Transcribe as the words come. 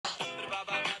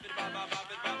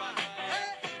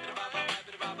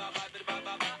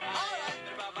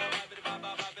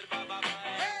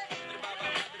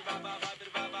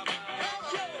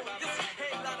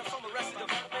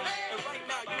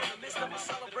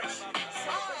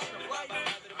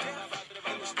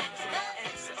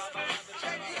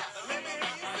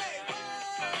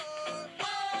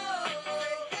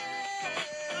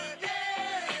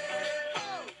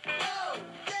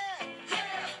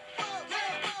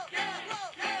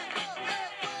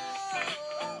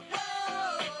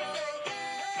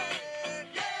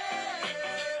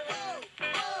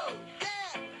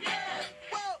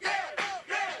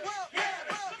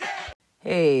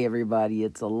Hey everybody,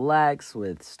 it's Alex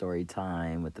with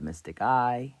Storytime with the Mystic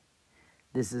Eye.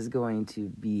 This is going to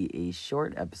be a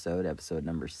short episode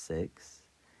number 6,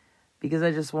 because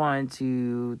I just wanted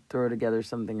to throw together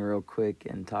something real quick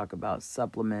and talk about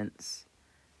supplements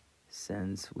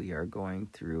since we are going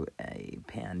through a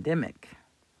pandemic.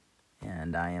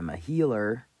 And I am a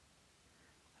healer.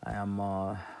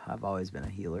 I've always been a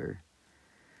healer.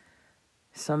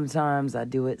 Sometimes I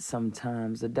do it,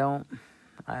 sometimes I don't.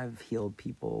 I've healed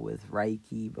people with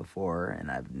Reiki before, and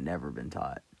I've never been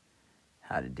taught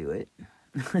how to do it.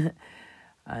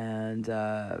 And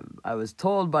I was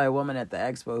told by a woman at the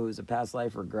expo who's a past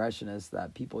life regressionist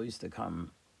that people used to come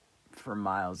for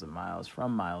miles and miles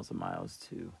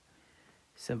to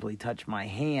simply touch my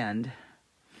hand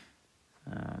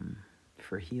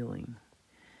for healing.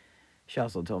 She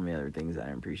also told me other things I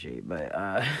didn't appreciate, but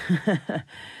at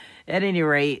any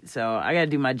rate, so I got to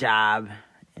do my job.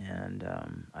 And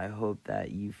I hope that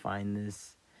you find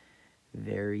this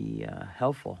very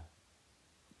helpful.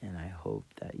 And I hope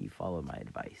that you follow my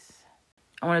advice.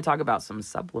 I want to talk about some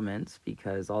supplements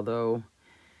because although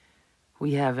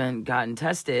we haven't gotten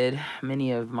tested,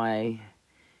 many of my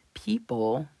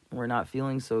people were not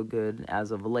feeling so good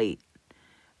as of late.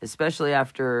 Especially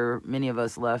after many of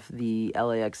us left the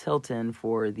LAX Hilton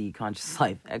for the Conscious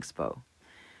Life Expo.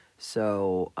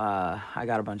 So I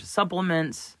got a bunch of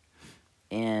supplements.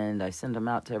 And I sent them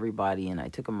out to everybody, and I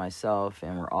took them myself,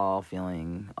 and we're all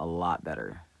feeling a lot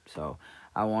better. So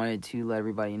I wanted to let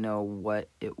everybody know what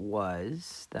it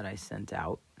was that I sent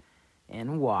out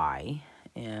and why.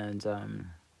 And,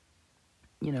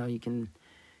 you can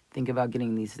think about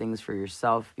getting these things for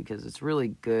yourself because it's really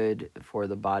good for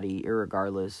the body,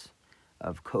 irregardless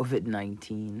of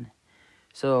COVID-19.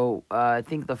 So I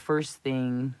think the first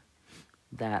thing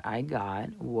that I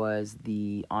got was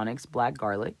the Onyx Black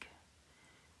Garlic,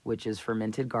 which is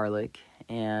fermented garlic,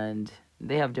 and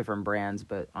they have different brands,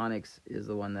 but Onyx is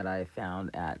the one that I found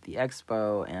at the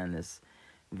expo, and this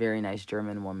very nice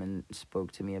German woman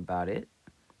spoke to me about it,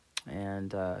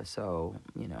 and so,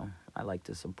 I like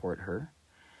to support her.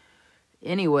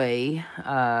 Anyway,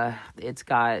 it's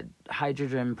got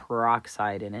hydrogen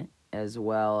peroxide in it, as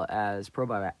well as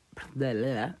probiotics.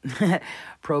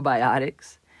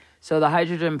 So the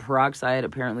hydrogen peroxide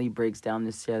apparently breaks down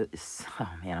the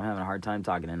I'm having a hard time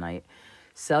talking tonight.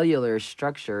 Cellular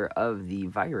structure of the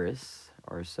virus,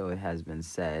 or so it has been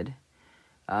said.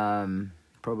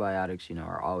 Probiotics,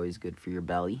 are always good for your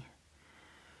belly.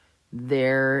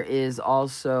 There is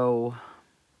also,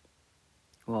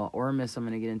 Ormus I'm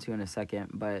going to get into in a second,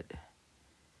 but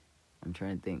I'm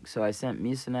trying to think. So I sent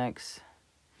Mucinex,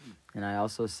 and I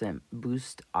also sent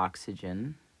Boost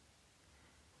Oxygen.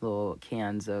 Little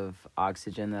cans of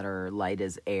oxygen that are light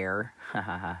as air.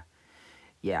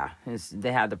 Yeah,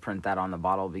 they had to print that on the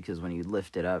bottle because when you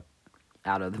lift it up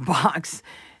out of the box,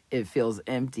 it feels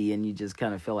empty and you just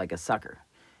kind of feel like a sucker.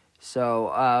 So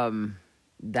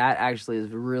that actually is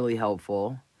really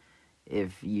helpful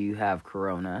if you have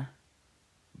corona,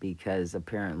 because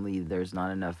apparently there's not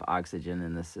enough oxygen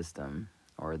in the system,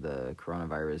 or the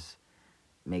coronavirus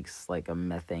makes like a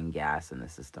methane gas in the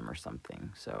system or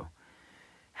something. So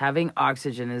having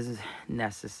oxygen is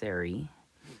necessary.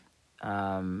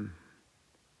 And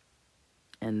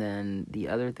then the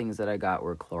other things that I got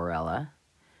were chlorella,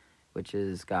 which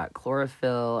has got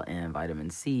chlorophyll and vitamin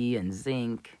C and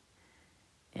zinc,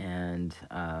 and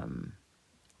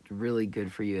really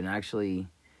good for you. And actually,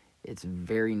 it's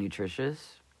very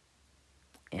nutritious,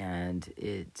 and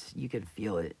you can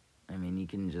feel it. I mean, you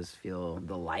can just feel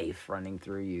the life running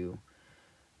through you.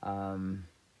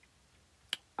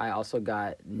 I also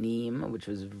got neem, which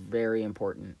was very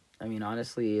important. I mean,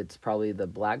 honestly, it's probably the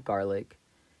black garlic,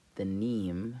 the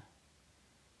neem,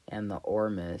 and the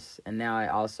ormus. And now I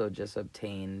also just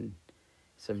obtained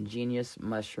some genius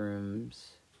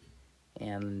mushrooms,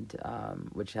 and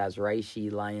which has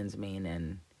reishi, lion's mane,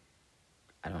 and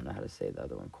I don't know how to say the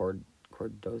other one,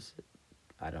 cordosis.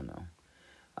 I don't know.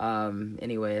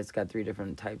 Anyway, it's got 3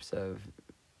 different types of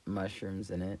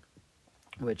mushrooms in it,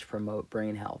 which promote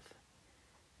brain health.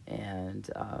 And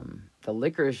the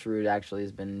licorice root actually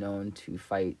has been known to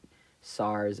fight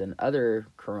SARS and other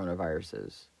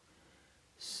coronaviruses.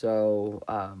 So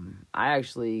I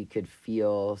actually could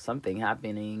feel something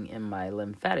happening in my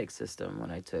lymphatic system when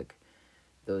I took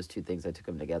those 2 things. I took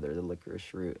them together, the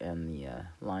licorice root and the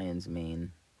lion's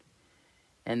mane.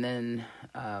 And then,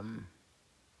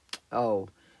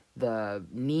 the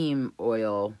neem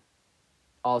oil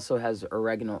also has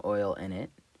oregano oil in it.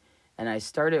 And I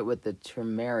started with the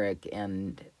turmeric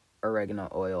and oregano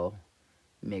oil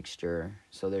mixture.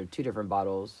 So there are 2 different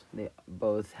bottles. They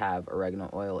both have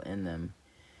oregano oil in them.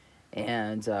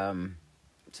 And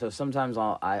so sometimes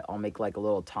I'll make like a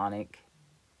little tonic,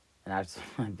 and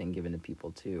I've been given to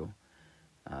people too,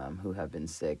 who have been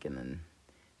sick, and then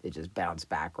they just bounce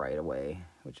back right away,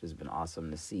 which has been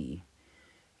awesome to see.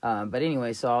 But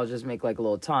anyway, so I'll just make like a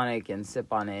little tonic and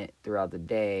sip on it throughout the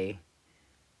day.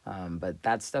 But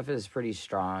that stuff is pretty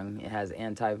strong. It has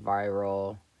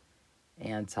antiviral,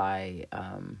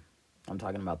 I'm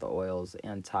talking about the oils,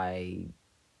 antibacterial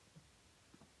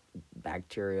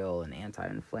and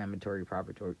anti-inflammatory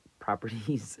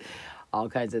properties, all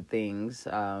kinds of things.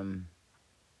 And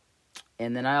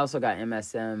then I also got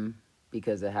MSM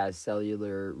because it has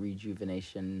cellular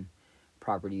rejuvenation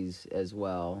properties as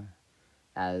well,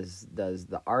 as does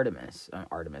the Artemis.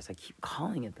 I keep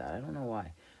calling it that. I don't know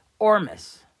why.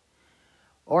 Ormus.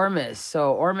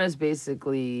 So Ormus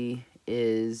basically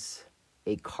is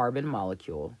a carbon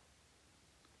molecule,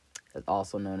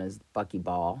 also known as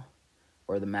buckyball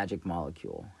or the magic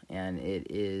molecule. And it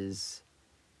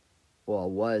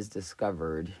was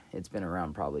discovered, it's been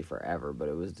around probably forever, but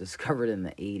it was discovered in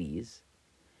the 80s.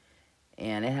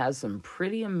 And it has some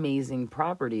pretty amazing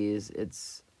properties.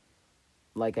 It's,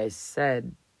 like I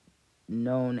said,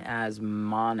 known as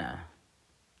mana,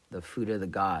 the food of the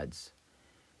gods.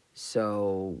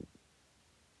 So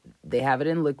they have it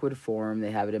in liquid form,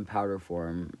 they have it in powder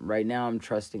form. Right now I'm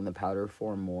trusting the powder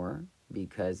form more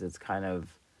because it's kind of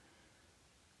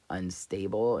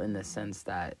unstable in the sense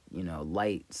that,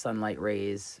 sunlight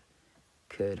rays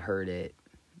could hurt it,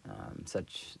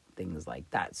 such things like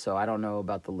that. So I don't know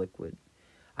about the liquid.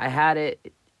 I had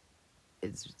it.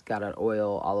 It's got an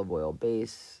olive oil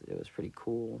base. It was pretty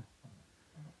cool.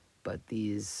 But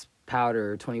these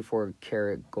powder, 24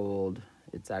 karat gold,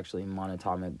 it's actually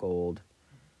monatomic gold,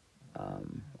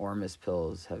 Ormus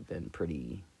pills have been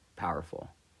pretty powerful.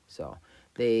 So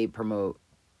they promote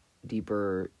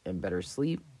deeper and better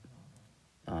sleep,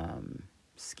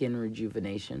 skin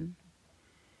rejuvenation.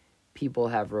 People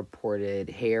have reported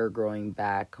hair growing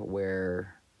back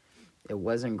where it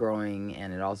wasn't growing,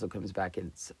 and it also comes back in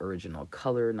its original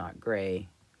color, not gray.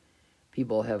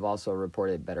 People have also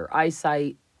reported better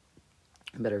eyesight,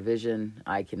 better vision.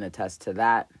 I can attest to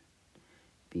that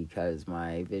because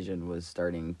my vision was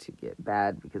starting to get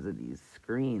bad because of these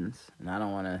screens. And I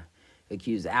don't want to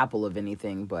accuse Apple of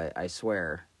anything, but I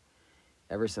swear,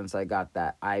 ever since I got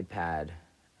that iPad,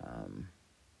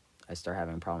 I started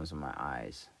having problems with my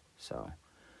eyes. So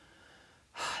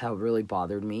that really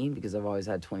bothered me because I've always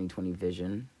had 20/20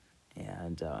 vision.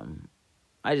 And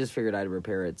I just figured I'd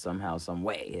repair it somehow, some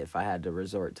way, if I had to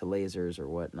resort to lasers or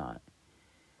whatnot.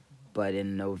 But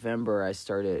in November, I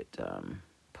started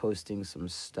posting some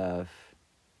stuff,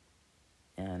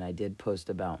 and I did post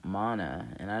about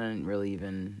mana, and I didn't really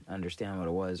even understand what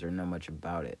it was or know much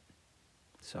about it.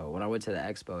 So when I went to the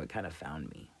expo, it kind of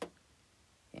found me.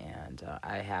 And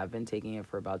I have been taking it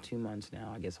for about 2 months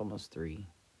now, I guess almost 3.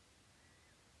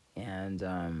 And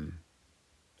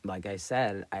like I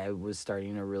said, I was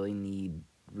starting to really need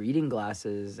reading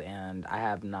glasses, and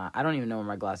I don't even know where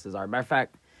my glasses are. Matter of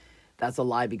fact, that's a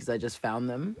lie because I just found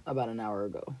them about an hour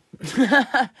ago.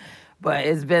 But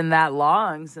it's been that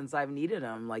long since I've needed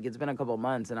them. Like, it's been a couple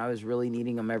months, and I was really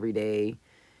needing them every day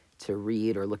to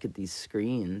read or look at these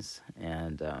screens.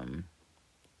 And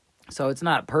so it's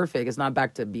not perfect. It's not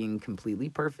back to being completely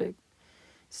perfect.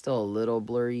 Still a little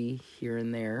blurry here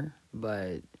and there,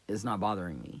 but it's not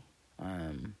bothering me.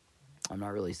 I'm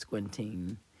not really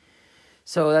squinting.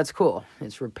 So that's cool.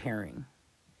 It's repairing.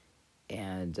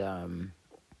 And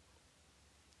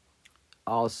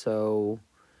also,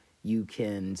 you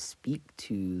can speak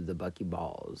to the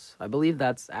buckyballs. I believe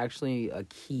that's actually a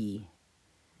key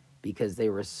because they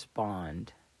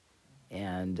respond.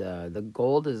 And the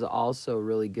gold is also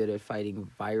really good at fighting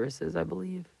viruses, I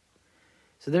believe.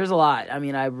 So there's a lot. I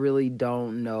mean, I really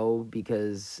don't know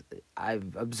because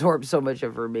I've absorbed so much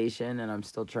information and I'm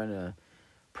still trying to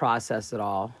process it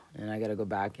all. And I got to go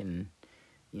back and,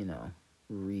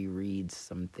 reread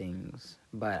some things.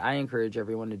 But I encourage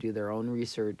everyone to do their own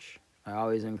research. I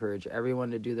always encourage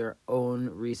everyone to do their own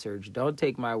research. Don't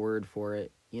take my word for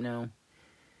it, Do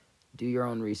your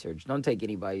own research. Don't take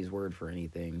anybody's word for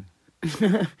anything.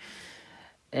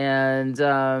 And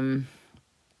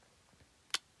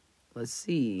let's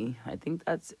see. I think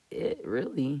that's it,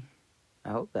 really. I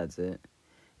hope that's it.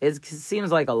 It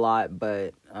seems like a lot,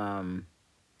 but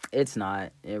it's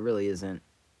not. It really isn't.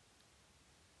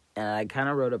 And I kind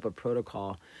of wrote up a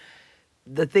protocol.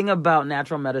 The thing about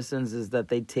natural medicines is that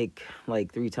they take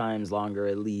like 3 times longer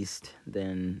at least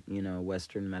than,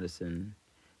 Western medicine,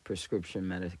 prescription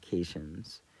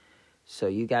medications. So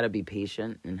you got to be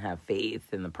patient and have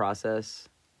faith in the process.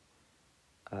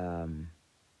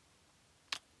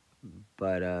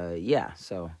 But yeah,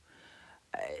 so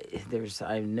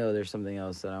I know there's something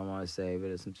else that I want to say,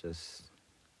 but it's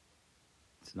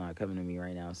not coming to me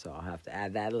right now, so I'll have to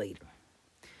add that later.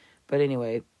 But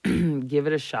anyway, give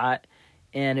it a shot.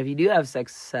 And if you do have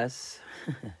success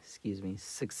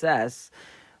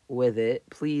with it,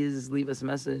 please leave us a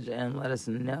message and let us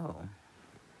know.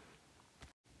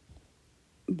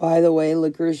 By the way,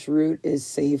 licorice root is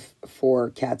safe for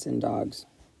cats and dogs.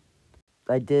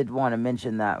 I did want to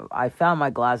mention that I found my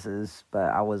glasses,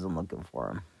 but I wasn't looking for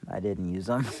them. I didn't use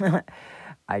them.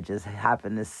 I just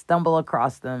happened to stumble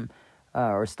across them,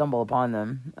 or stumble upon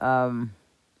them.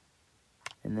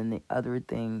 And then the other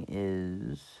thing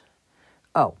is,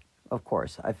 oh, of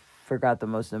course, I forgot the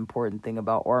most important thing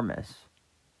about Ormus.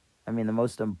 I mean, the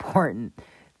most important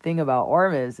thing about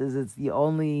Ormus is it's the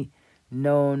only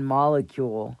known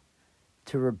molecule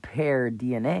to repair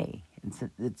DNA.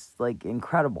 It's like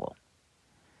incredible.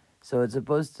 So it's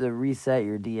supposed to reset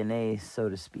your DNA, so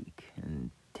to speak,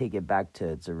 and take it back to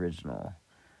its original,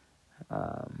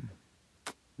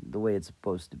 the way it's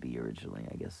supposed to be originally,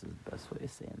 I guess is the best way of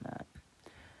saying that.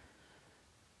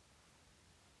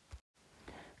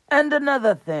 And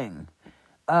another thing,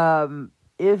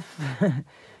 if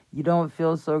you don't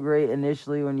feel so great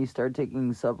initially when you start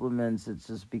taking supplements, it's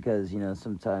just because,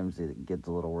 sometimes it gets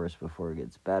a little worse before it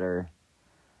gets better.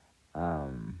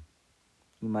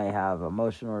 You might have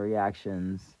emotional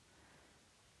reactions.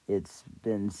 It's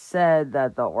been said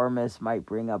that the Ormus might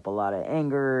bring up a lot of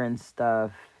anger and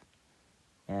stuff.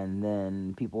 And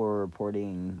then people were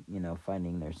reporting,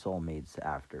 finding their soulmates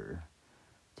after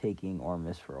taking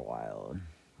Ormus for a while,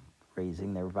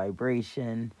 raising their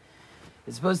vibration.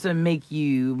 It's supposed to make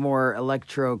you more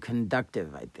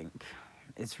electroconductive, I think.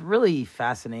 It's really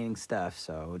fascinating stuff,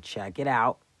 so check it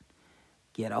out.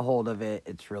 Get a hold of it.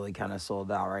 It's really kind of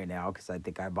sold out right now because I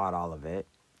think I bought all of it.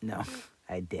 No,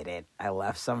 I didn't. I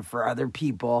left some for other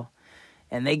people,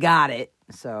 and they got it,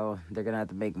 so they're going to have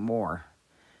to make more.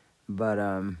 But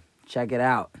check it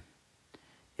out.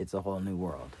 It's a whole new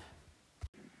world.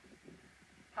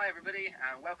 Hi everybody,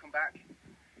 and welcome back.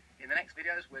 In the next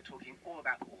videos, we're talking all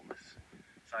about Ormus.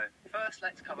 So first,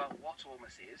 let's cover what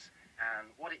Ormus is, and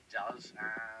what it does,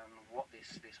 and what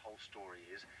this whole story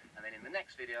is. And then in the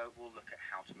next video, we'll look at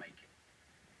how to make it.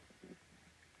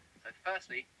 So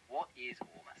firstly, what is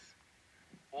Ormus?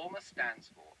 Ormus stands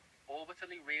for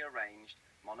Orbitally Rearranged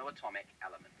Monoatomic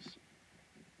Elements.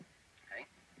 Okay?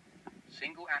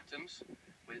 Single atoms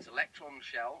with its electron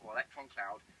shell, or electron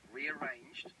cloud,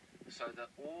 rearranged so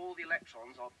that all the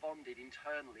electrons are bonded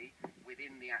internally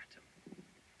within the atom.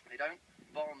 They don't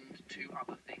bond to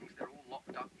other things, they're all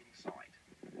locked up inside.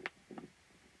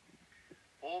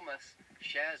 Ormus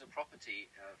shares a property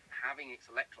of having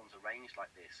its electrons arranged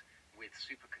like this with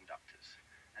superconductors,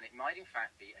 and it might in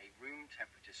fact be a room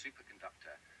temperature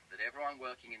superconductor that everyone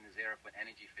working in the zero-point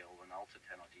energy field and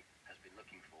ultra-technology has been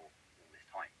looking for all this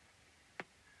time.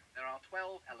 There are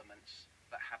 12 elements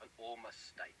that have an Ormus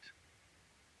state.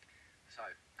 So,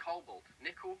 cobalt,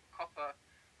 nickel, copper,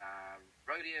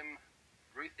 rhodium,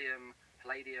 ruthenium,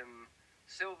 palladium,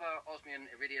 silver,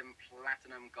 osmium, iridium,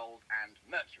 platinum, gold, and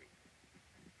mercury.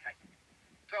 Okay,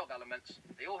 12 elements.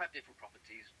 They all have different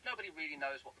properties. Nobody really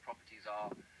knows what the properties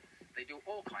are. They do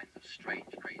all kinds of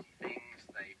strange, crazy things.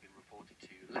 They've been reported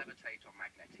to levitate on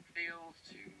magnetic fields,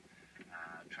 to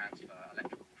transfer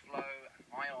electrical flow, and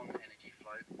ion energy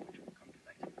flow, which we'll come to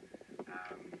later.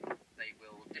 They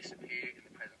will disappear in the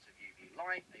presence of UV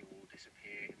light. They will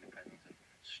disappear in the presence of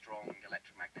strong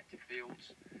electromagnetic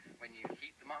fields. When you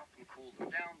heat them up and cool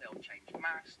them down, they'll change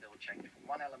mass, they'll change from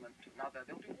one element to another,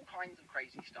 they'll do all kinds of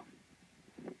crazy stuff.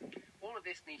 All of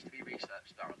this needs to be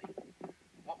researched thoroughly.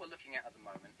 What we're looking at the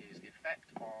moment is the effect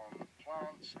on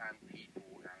plants and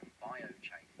people and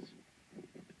biochains.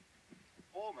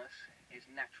 Ormus is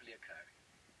naturally occurring.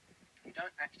 You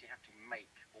don't actually have to make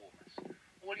Ormus.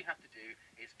 All you have to do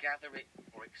is gather it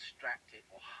or extract it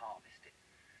or harvest it.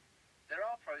 There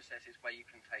are processes where you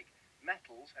can take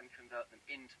metals and convert them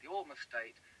into the Ormus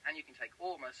state, and you can take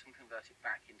Ormus and convert it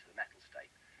back into the metal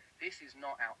state. This is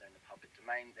not out there in the public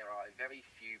domain. There are very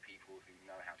few people who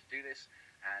know how to do this,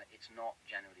 and it's not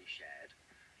generally shared.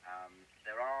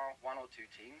 There are one or two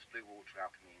teams, Blue Water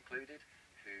Alchemy included,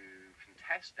 who can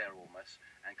test their Ormus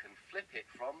and can flip it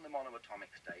from the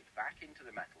monoatomic state back into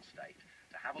the metal state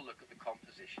to have a look at the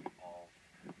composition of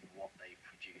what they've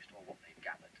produced or what they've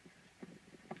gathered.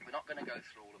 We're not going to go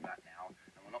through all of that now,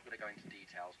 and we're not going to go into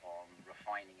details on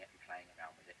refining it and playing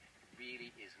around with it. It really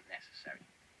isn't necessary.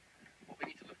 What we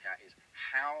need to look at is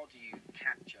how do you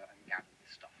capture and gather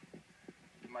this stuff.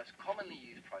 The most commonly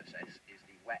used process is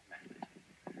the wet method,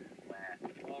 where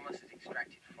Ormus is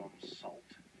extracted from salt,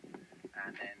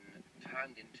 and then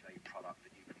turned into a product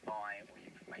that you can buy or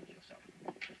you can make yourself.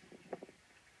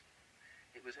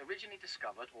 It was originally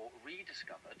discovered or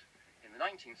rediscovered in the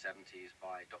 1970s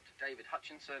by Dr. David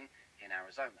Hutchinson in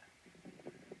Arizona.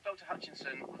 Dr.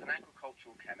 Hutchinson was an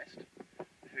agricultural chemist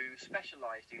who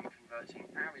specialized in converting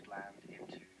arid land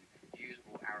into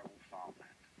usable arable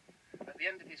farmland. At the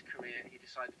end of his career, he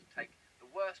decided to take the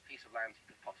worst piece of land he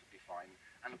could possibly find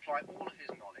and apply all of his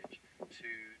knowledge to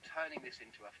turning this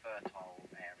into a fertile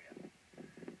area.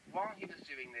 While he was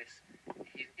doing this,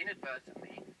 he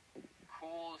inadvertently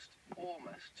caused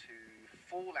ormus to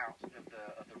fall out of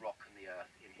the rock and the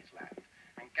earth in his land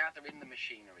and gather in the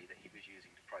machinery that he was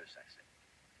using to process it.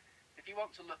 If you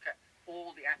want to look at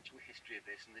all the actual history of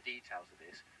this and the details of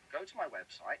this, go to my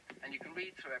website and you can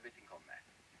read through everything on there.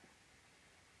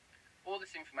 All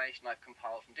this information I've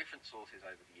compiled from different sources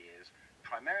over the years,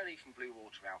 primarily from Blue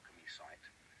Water Alchemy site,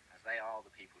 as they are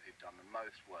the people who've done the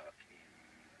most work in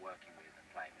working with and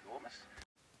playing with ormus.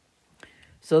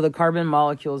 So the carbon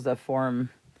molecules that form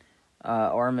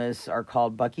ormus are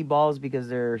called buckyballs because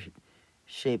they're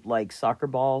shaped like soccer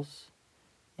balls,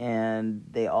 and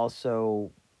they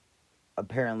also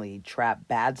apparently trap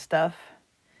bad stuff,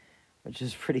 which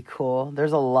is pretty cool.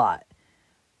 There's a lot.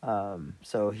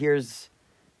 So here's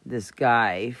this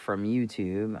guy from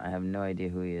YouTube. I have no idea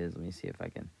who he is. Let me see if I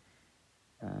can.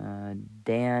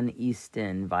 Dan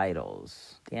Easton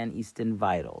Vitals. Dan Easton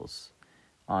Vitals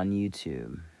on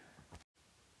YouTube.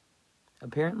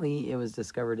 Apparently, it was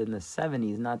discovered in the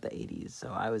 70s, not the 80s, so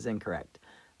I was incorrect.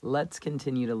 Let's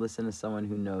continue to listen to someone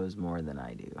who knows more than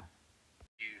I do.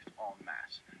 Used en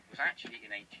masse was actually in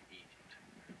ancient Egypt,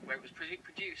 where it was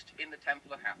produced in the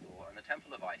Temple of Hathor and the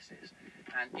Temple of Isis,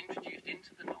 and introduced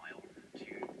into the Nile to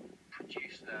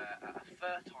produce a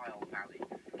fertile valley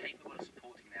capable of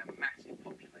supporting their massive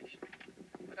population.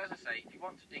 But as I say, if you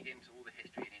want to dig into all the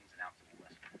history and ins and outs of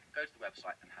ormus, go to the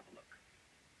website and have a look.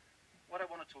 What I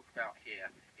want to talk about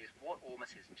here is what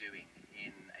ormus is doing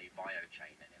in a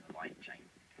biochain and in a life chain.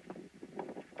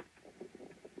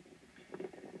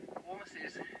 Ormus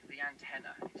is the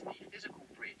antenna, it's the physical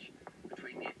bridge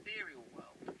between the ethereal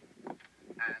world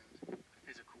and the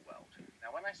physical world.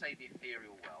 Now when I say the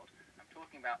ethereal world, I'm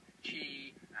talking about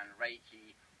Qi and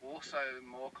Reiki, also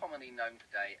more commonly known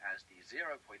today as the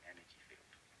zero-point energy field.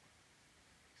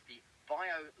 It's the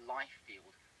bio-life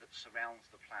field that surrounds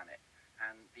the planet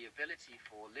and the ability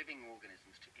for living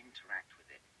organisms to interact with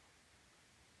it.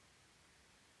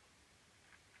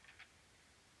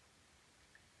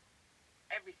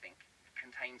 Everything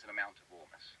contains an amount of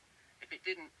ormus. If it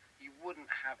didn't, you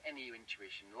wouldn't have any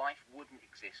intuition. Life wouldn't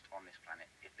exist on this planet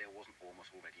if there wasn't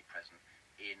ormus already present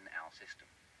in our system.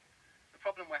 The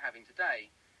problem we're having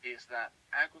today is that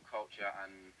agriculture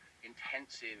and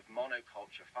intensive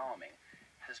monoculture farming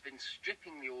has been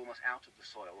stripping the ormus out of the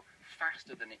soil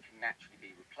faster than it can naturally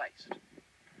be replaced.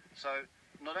 So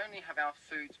not only have our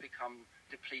foods become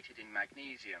depleted in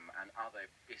magnesium and other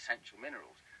essential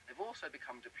minerals, they've also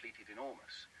become depleted in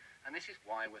ormus. And this is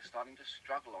why we're starting to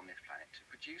struggle on this planet to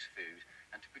produce food,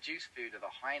 and to produce food of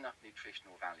a high enough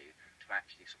nutritional value to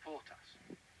actually support us.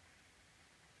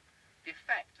 The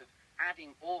effect of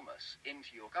adding ormus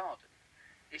into your garden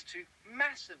is to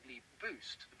massively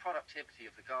boost the productivity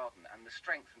of the garden and the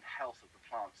strength and health of the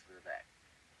plants that are there.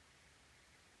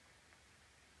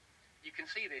 You can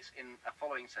see this in a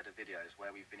following set of videos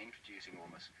where we've been introducing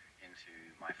ormus into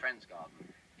my friend's garden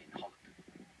in Holland.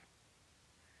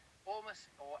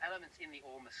 Ormus, or elements in the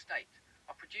ormus state,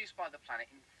 are produced by the planet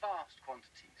in vast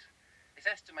quantities. It's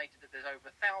estimated that there's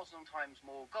over 1,000 times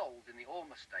more gold in the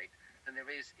ormus state than there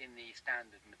is in the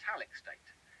standard metallic state.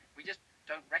 We just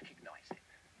don't recognize it.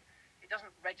 It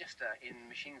doesn't register in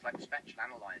machines like spectral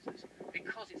analyzers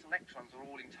because its electrons are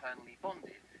all internally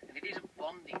bonded and it isn't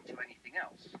bonding to anything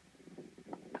else.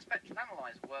 A spectral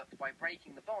analyzer works by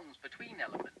breaking the bonds between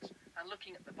elements and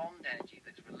looking at the bond energy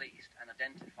that's released and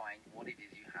identifying what it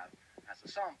is you have as a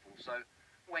sample. So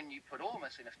when you put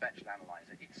ormus in a spectral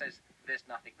analyzer, it says there's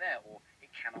nothing there, or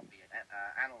it cannot be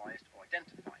analyzed or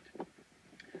identified.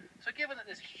 So given that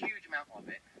there's a huge amount of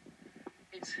it,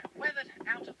 it's weathered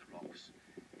out of the rocks,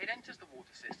 it enters the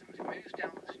water systems, it moves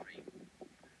down the stream,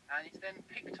 and it's then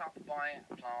picked up by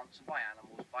plants and by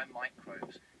animals, by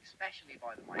microbes, especially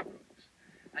by the microbes,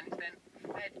 and it's then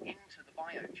fed into the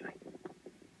biochain.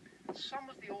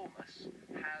 Some of the ormus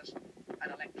has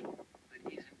an electron that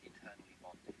isn't internally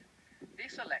bonded.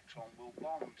 This electron will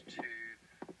bond to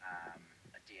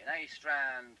a DNA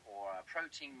strand or a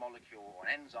protein molecule or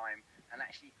an enzyme and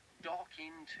actually dock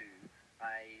into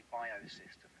a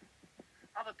biosystem.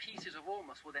 Other pieces of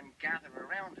ormus will then gather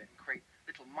around it and create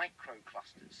little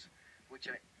microclusters, which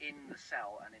are in the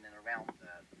cell and in and around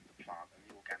the plant and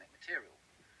the organic material.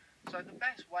 So the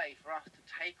best way for us to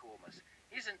take humus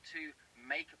isn't to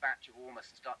make a batch of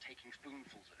humus and start taking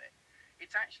spoonfuls of it.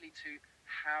 It's actually to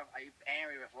have an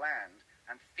area of land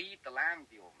and feed the land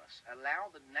the humus,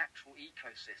 allow the natural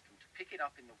ecosystem to pick it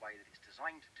up in the way that it's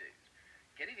designed to do,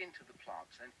 get it into the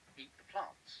plants and eat the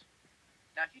plants.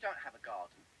 Now, if you don't have a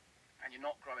garden and you're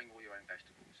not growing all your own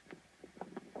vegetables,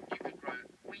 you could grow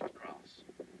wheatgrass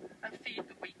and feed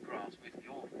the wheatgrass with the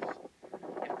humus.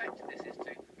 The effect of this is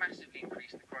to massively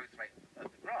increase the growth rate of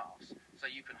the grass, so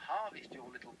you can harvest your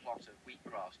little plot of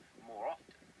wheatgrass more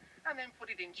often, and then put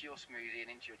it into your smoothie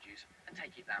and into your juice and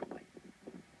take it that way.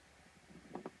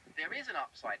 There is an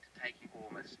upside to taking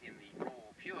humus in the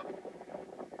raw, pure form,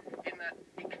 in that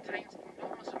it contains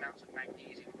enormous amounts of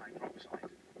magnesium hydroxide.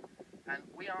 And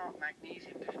we are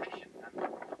magnesium deficient, and the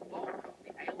bulk of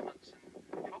the ailments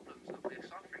and problems that we're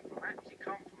suffering from actually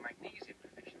come from magnesium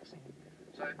deficiency.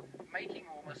 So making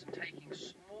humus and taking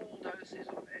small doses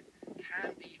of it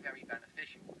can be very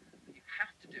beneficial, but you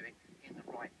have to do it in the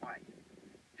right way.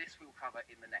 This we'll cover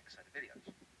in the next set of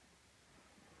videos.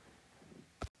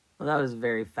 Well, that was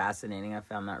very fascinating. I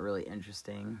found that really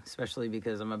interesting, especially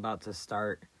because I'm about to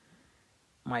start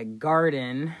my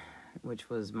garden, which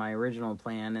was my original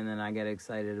plan, and then I get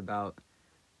excited about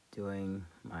doing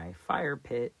my fire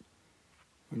pit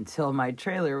until my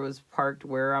trailer was parked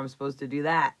where I'm supposed to do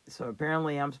that. So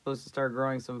apparently I'm supposed to start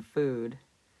growing some food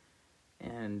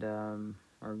and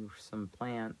or some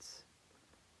plants,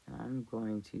 and I'm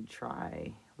going to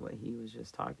try what he was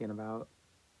just talking about.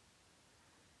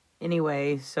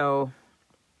 Anyway, so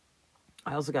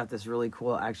I also got this really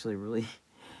cool, actually really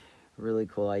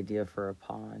cool idea for a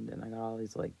pond, and I got all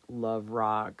these like love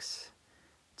rocks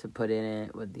to put in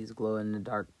it with these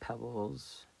glow-in-the-dark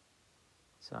pebbles.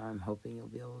 So I'm hoping you'll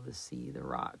be able to see the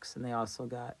rocks. And they also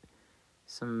got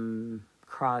some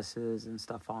crosses and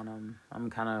stuff on them. I'm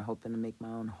kind of hoping to make my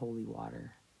own holy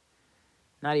water.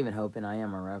 Not even hoping, I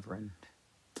am a reverend.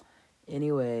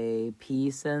 Anyway,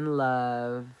 peace and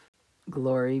love.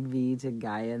 Glory be to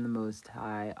Gaia and the Most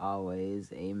High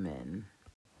always. Amen.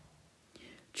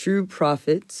 True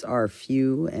prophets are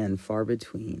few and far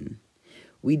between.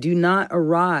 We do not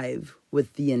arrive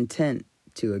with the intent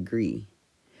to agree,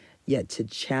 yet to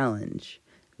challenge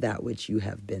that which you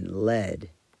have been led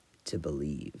to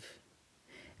believe.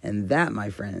 And that, my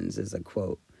friends, is a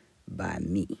quote by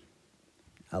me,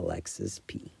 Alexis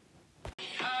P.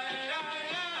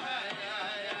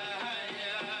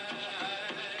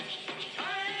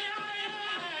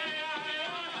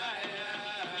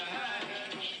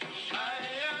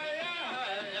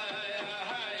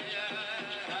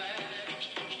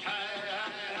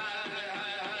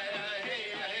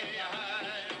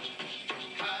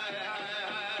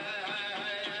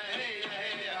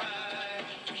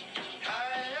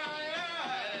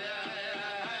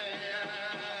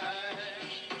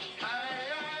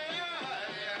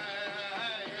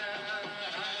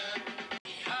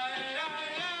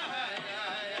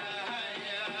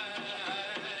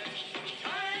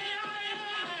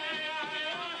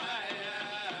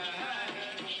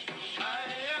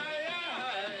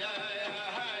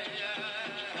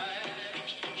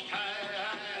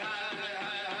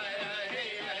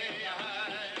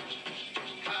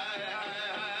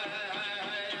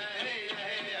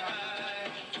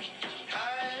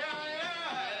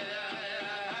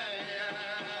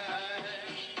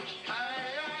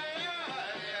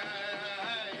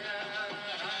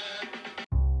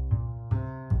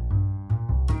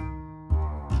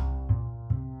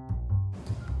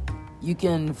 You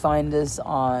can find us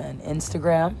on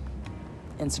Instagram,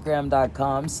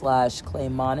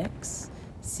 instagram.com/Claymonics,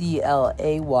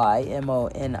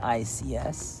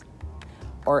 CLAYMONICS,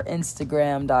 or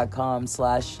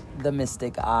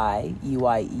instagram.com/TheMysticEye,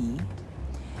 EYE,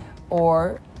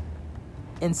 or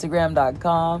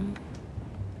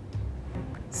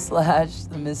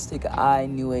instagram.com/TheMysticEye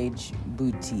New Age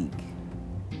Boutique.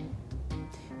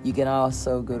 You can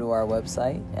also go to our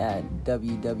website at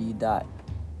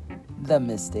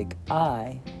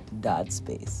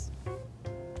www.themysticeye.space.